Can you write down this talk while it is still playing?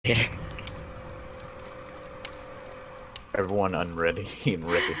here. Everyone unready and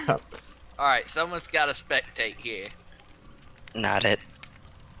ready up. Alright, someone's gotta spectate here. Not it.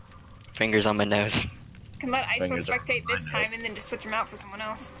 Fingers on my nose. Can let ISO Fingers spectate this on my time and then just switch him out for someone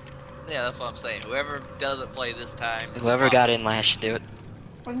else. Yeah, that's what I'm saying. Whoever doesn't play this time. Whoever got in last should do it.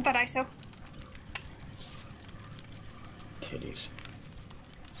 Wasn't that ISO? Titties.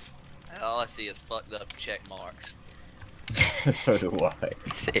 All I see is fucked up check marks. So do I.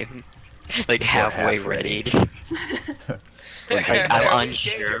 Same. Like halfway half ready. Like, I'm We change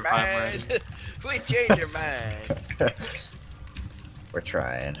unsure your if I'm ready. mind. We change your mind. We're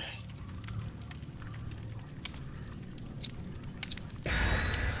trying.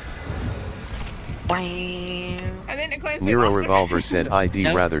 Bam. And then Eclair Nero Revolver said I'd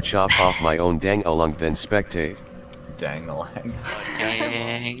No. rather chop off my own dang along than spectate. Dang-a-lang.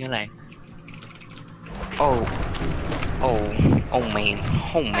 Dang-a-lang. Oh. Oh. Oh man.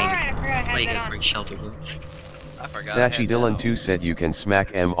 Oh man. Alright, I forgot I had Why you that gotta on. bring shelter boots? I forgot. I Thatchy had that Dylan on. 2 said you can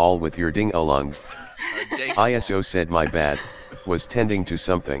smack em all with your ding along. Ding. ISO said my bad. Was tending to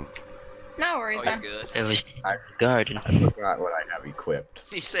something. No worries, Oh, you're man. good. It was I garden. forgot what I have equipped.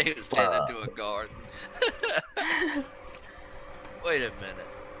 He said he was tending to a guard. Wait a minute.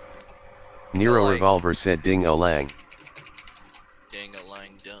 Nero Like- Revolver said ding alang. Ding a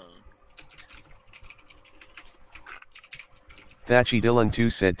lang dung. Thatchy Dylan 2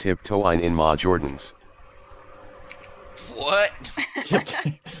 said tiptoeing in ma Jordans. What?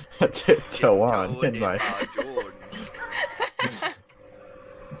 Tiptoe on Tiptoeing in my Jordan.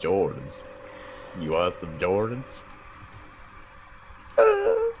 Jordans. You want some Jordans?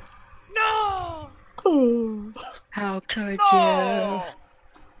 No! How could No!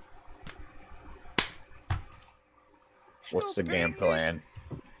 What's the game plan?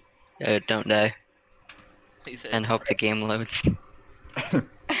 you? Don't die. He said, And hope the game loads.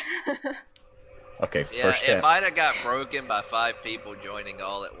 Okay, yeah, first it step. might have got broken by 5 people joining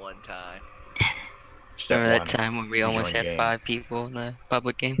all at one time. Step Remember that one. time when we almost join had game. 5 people in the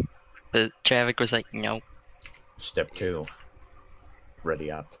public game? But Traffic was like, nope. Step 2. Ready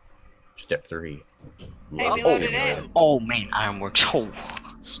up. Step 3. Hey, we load loaded and in. load. Oh man, Ironworks. Oh.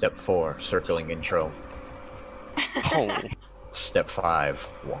 Step 4. Circling intro. Oh. Step 5.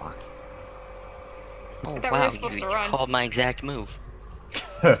 Walk. Oh thought we were wow, supposed you to run. called my exact move.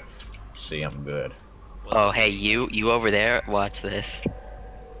 See, I'm good. Oh hey, you over there, watch this.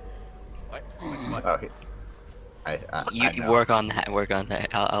 What? Oh, I You know. work on that,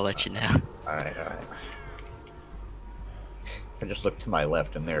 I'll let you know. I just looked to my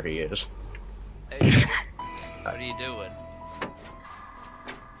left and there he is. Hey, what are you doing?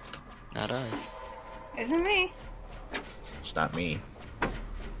 Not us. Isn't me. It's not me.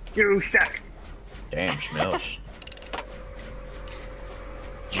 You suck! Damn, smells.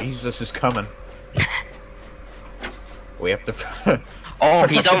 Jesus is coming. We have to. Oh,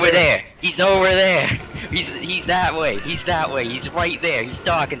 he's over there! He's over there! He's that way, he's that way, he's right there, he's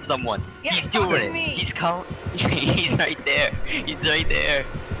stalking someone. Yeah, he's stalking doing it. me. He's coming. He's right there. He's right there.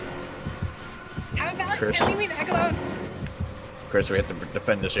 Have a balance Chris. and leave me the heck alone. Chris, we have to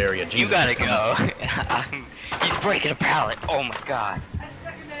defend this area. Jesus You gotta is coming. go. He's breaking a pallet. Oh my god.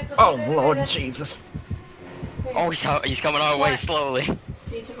 Oh Lord Jesus! Oh, he's coming our way What? slowly.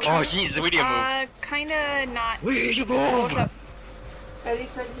 Oh Jesus, we need to move. Kinda not. We need to What's move. up? Eddie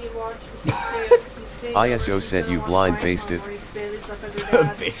said he'd watch if he'd stay ISO said you blind-faced it.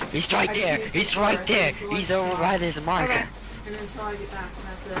 He's right there. He's right there. He's over by this marker. Okay. And until I get back, and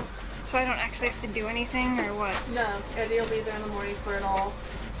that's it. So I don't actually have to do anything, or what? No, Eddie will be there in the morning for it all.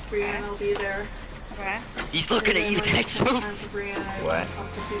 Brianna will be there. Okay. He's looking at And you. then when Next it comes move. time for Brianna, What? I'll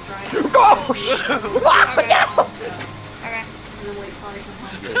feed Brian. Go! Okay. And then wait till I come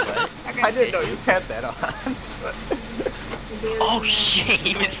home. Okay. I didn't know you had that on. And Bailey's Oh in there. shit,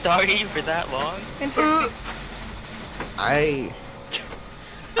 he was starting for that long? Interesting.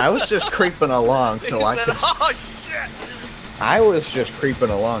 I was just creeping along so I He said, could. oh shit! I was just creeping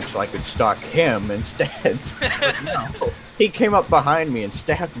along so I could stalk him instead. No, he came up behind me and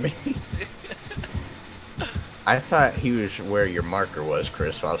stabbed me. I thought he was where your marker was,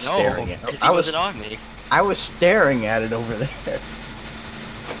 Chris. So I was No, staring at. he I was. wasn't on me. I was staring at it over there.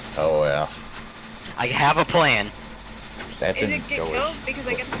 Oh well. I have a plan. That Is didn't it get go killed? Because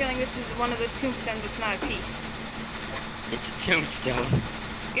I get the feeling this is one of those tombstones that's not a piece. It's a tombstone.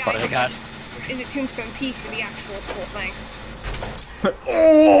 Yeah, But I got. Is it tombstone piece or the actual full thing?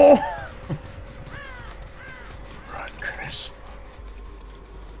 Oh! Run, Chris.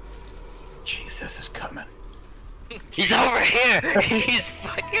 Jesus is coming. He's over here! He's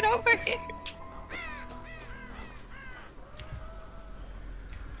fucking over here!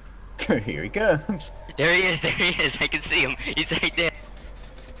 Here he comes. There he is, there he is. I can see him. He's right there.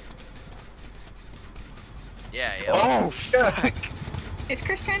 Yeah, yeah. Oh, fuck. Is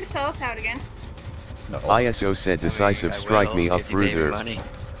Chris trying to sell us out again? No. ISO said decisive I strike will me up if you pay me brother. money.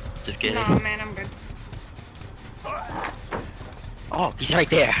 Just kidding. No, man, I'm good. Oh, he's right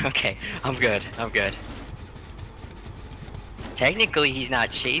there. Okay, I'm good. I'm good. Technically, he's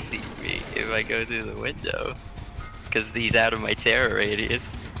not chasing me if I go through the window. Because he's out of my terror radius.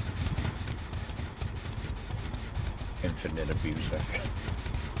 Infinite abuser.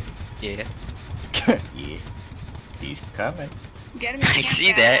 Yeah. Yeah. He's coming. Get him. I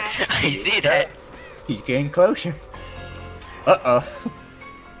see that. I see that. He's getting closer. Uh-oh.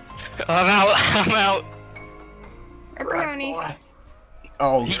 I'm out. I'm out. Pepperonis.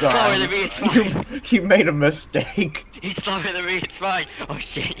 Oh He's god. slower than me, it's fine. You made a mistake. He's slower than me. It's fine. Oh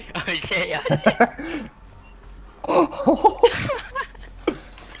shit. Oh shit. Oh,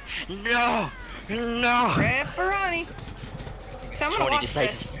 shit. No. No. Pepperoni. So I'm gonna Tony watch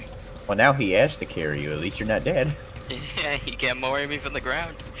decides- this. Well, now he has to carry you. At least you're not dead. Yeah, he can't lower me from the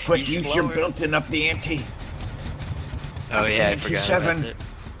ground. Quick, He's use slower. your built-in up the ante. Oh yeah, I forgot about 97. it.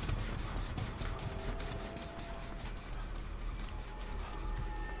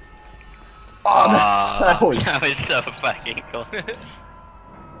 Oh, Aw, that was. that was so fucking cool.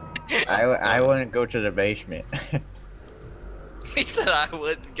 I wouldn't go to the basement. He said I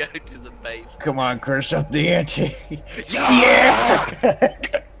wouldn't go to the basement. Come on, Chris, up the ante.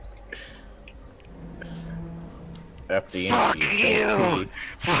 Yeah! Up the Fuck ante. you!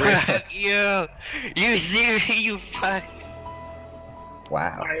 Fuck you! You see, you fuck.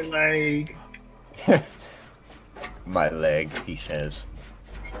 Wow. My leg. My leg, he says.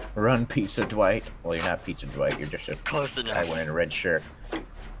 Run, Pizza Dwight. Well, you're not Pizza Dwight. You're just a Close guy enough. wearing a red shirt.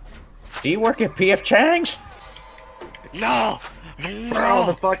 Do you work at P.F. Chang's? No! Where all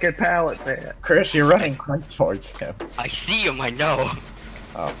the No! fucking pallets at? Chris, you're running right towards him. I see him, I know.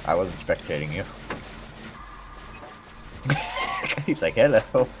 Oh, I wasn't spectating you. He's like, hello.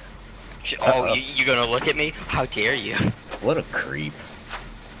 Oh, Uh-oh. you gonna look at me? How dare you? What a creep.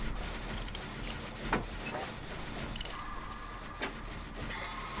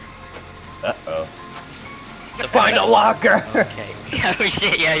 Uh-oh. Find a locker! Okay. Oh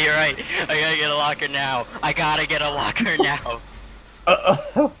shit, yeah, you're right. I gotta get a locker now. I gotta get a locker now.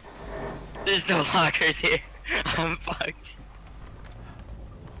 Uh-oh. There's no lockers here. I'm fucked.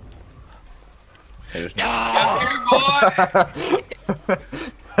 There's No!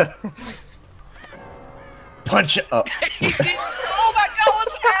 Punch it up. Oh my god,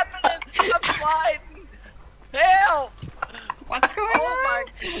 what's happening? I'm sliding! Help! What's going Oh on?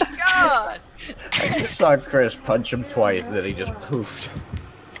 my god! I just saw Chris punch him twice, then he just poofed.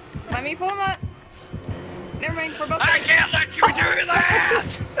 Let me pull him up. Never mind, we're both I dead. can't let you do that!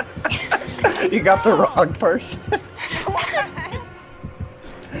 You got the wrong person.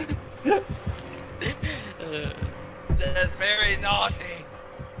 That's very naughty.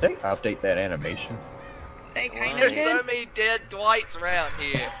 They update that animation. They kind of There's did. so many dead Dwights around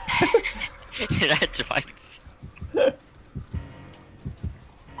here. That's right.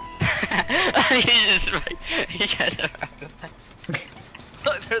 He's just right. He got the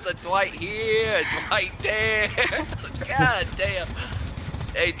Look, there's a Dwight here, a Dwight there. God damn.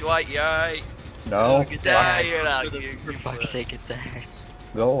 Hey Dwight, you alright? No, Nah, you're not. For You're fuck's good. sake, get the hex.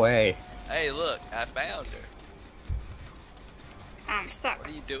 go away. Hey, look, I found her. I'm stuck. What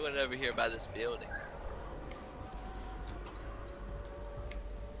are you doing over here by this building?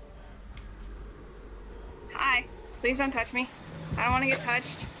 Hi. Please don't touch me. I don't want to get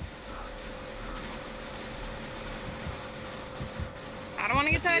touched. I don't want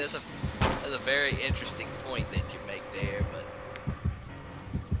to get See, touched. that's a very interesting point that you make there,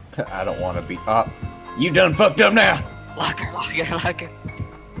 but I don't want to be up. You done fucked up now. Locker, locker, locker.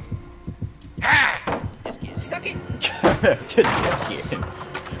 just kidding. Suck it.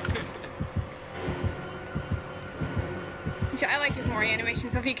 I like his more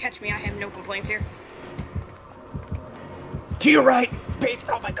animations. If you catch me, I have no complaints here. To your right.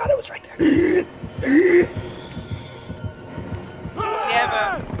 Oh my god, it was right there.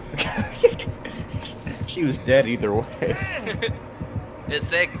 Never. She was dead either way. It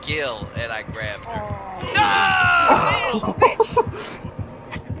said kill, and I grabbed her. Oh, bitch.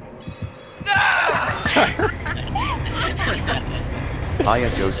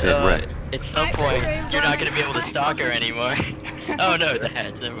 ISO said wrecked. At some I point, think you're not they gonna be able to stalk her anymore. Oh no, the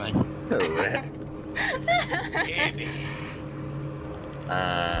hatch, never mind.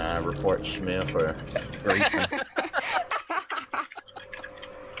 Report Smith for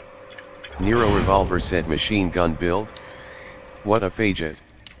Nero Revolver said machine gun build. What a faggot.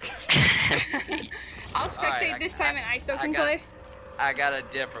 I'll spectate Alright, this time and ISO can play. I got a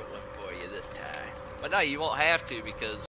different one for you this time. But no, you won't have to because